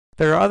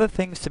There are other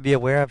things to be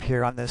aware of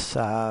here on this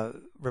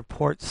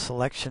report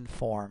selection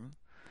form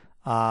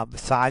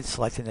besides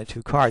selecting the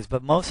two cards,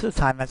 but most of the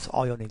time that's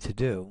all you'll need to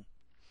do.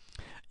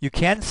 You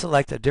can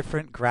select a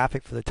different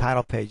graphic for the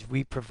title page.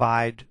 We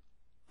provide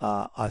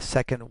a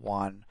second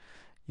one.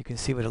 You can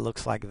see what it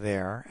looks like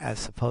there,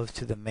 as opposed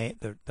to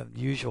the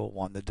usual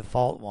one. The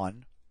default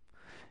one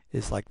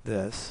is like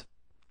this.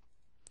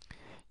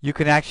 You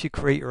can actually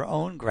create your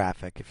own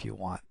graphic if you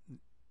want,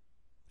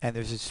 and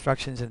there's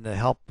instructions in the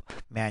help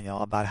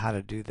manual about how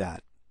to do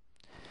that.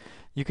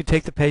 You can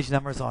take the page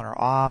numbers on or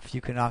off.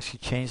 You can actually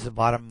change the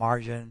bottom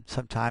margin.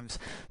 Sometimes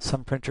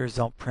some printers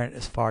don't print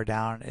as far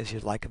down as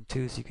you'd like them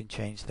to, so you can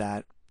change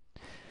that.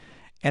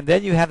 And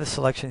then you have the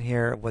selection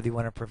here of whether you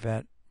want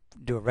to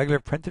do a regular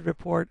printed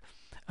report,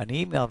 an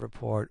email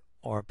report,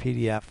 or a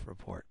PDF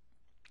report.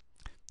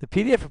 The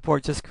PDF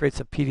report just creates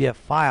a PDF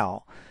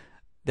file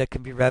that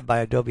can be read by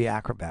Adobe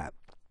Acrobat.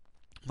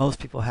 Most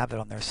people have it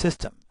on their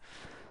system.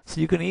 So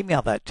you can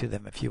email that to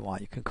them if you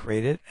want. You can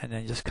create it and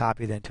then just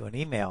copy it into an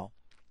email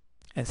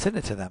and send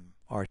it to them,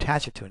 or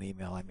attach it to an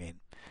email, I mean.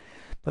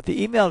 But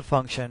the email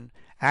function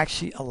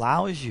actually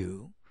allows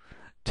you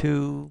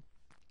to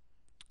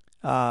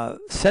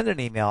send an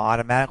email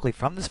automatically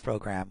from this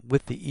program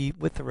with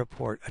the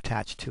report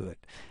attached to it.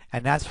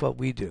 And that's what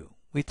we do.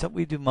 We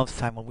do most of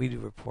the time when we do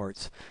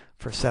reports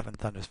for Seven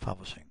Thunders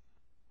Publishing.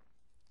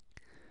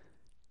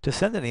 To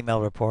send an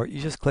email report,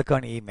 you just click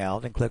on Email,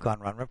 then click on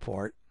Run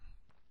Report.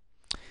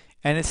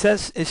 And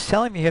it's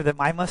telling me here that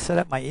I must set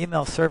up my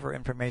email server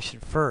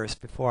information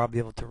first before I'll be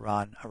able to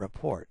run a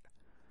report.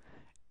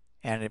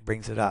 And it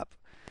brings it up.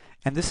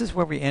 And this is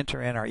where we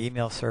enter in our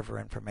email server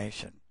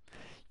information.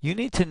 You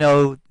need to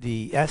know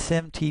the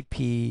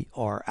SMTP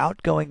or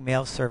outgoing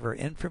mail server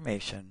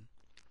information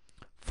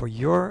for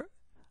your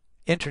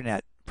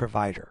internet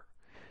provider.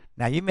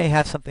 Now you may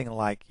have something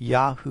like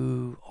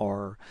Yahoo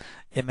or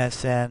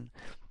MSN,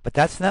 but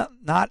that's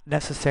not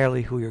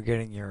necessarily who you're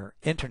getting your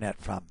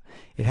internet from.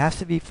 It has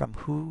to be from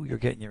who you're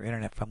getting your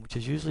internet from, which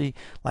is usually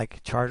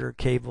like Charter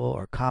Cable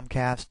or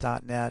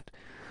Comcast.net,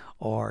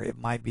 or it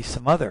might be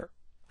some other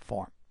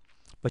form.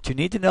 But you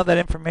need to know that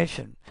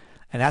information,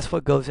 and that's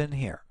what goes in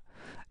here.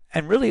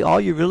 And really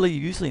all you really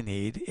usually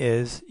need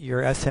is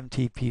your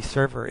SMTP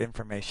server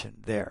information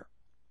there.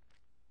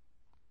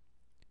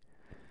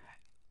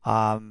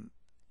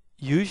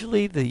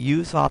 Usually the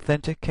use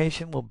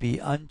authentication will be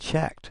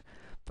unchecked.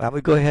 But I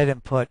would go ahead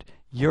and put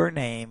your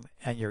name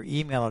and your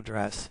email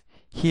address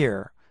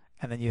here,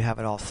 and then you have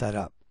it all set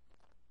up.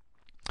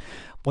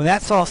 When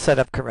that's all set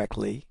up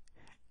correctly,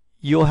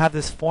 you'll have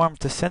this form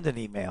to send an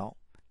email,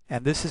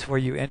 and this is where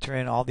you enter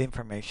in all the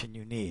information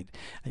you need.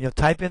 And you'll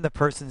type in the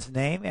person's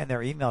name and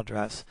their email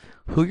address,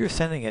 who you're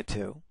sending it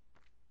to,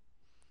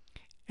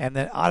 and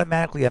then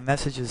automatically a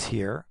message is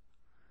here,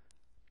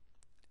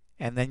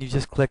 and then you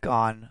just click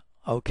on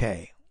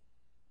OK.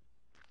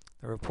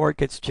 The report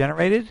gets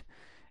generated,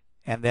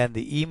 and then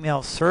the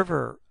email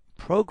server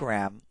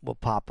program will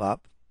pop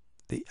up.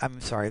 The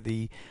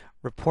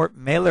report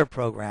mailer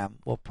program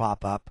will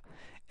pop up,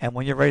 and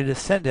when you're ready to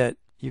send it,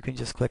 you can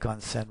just click on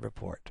Send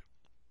Report.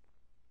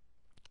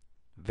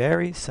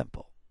 Very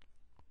simple.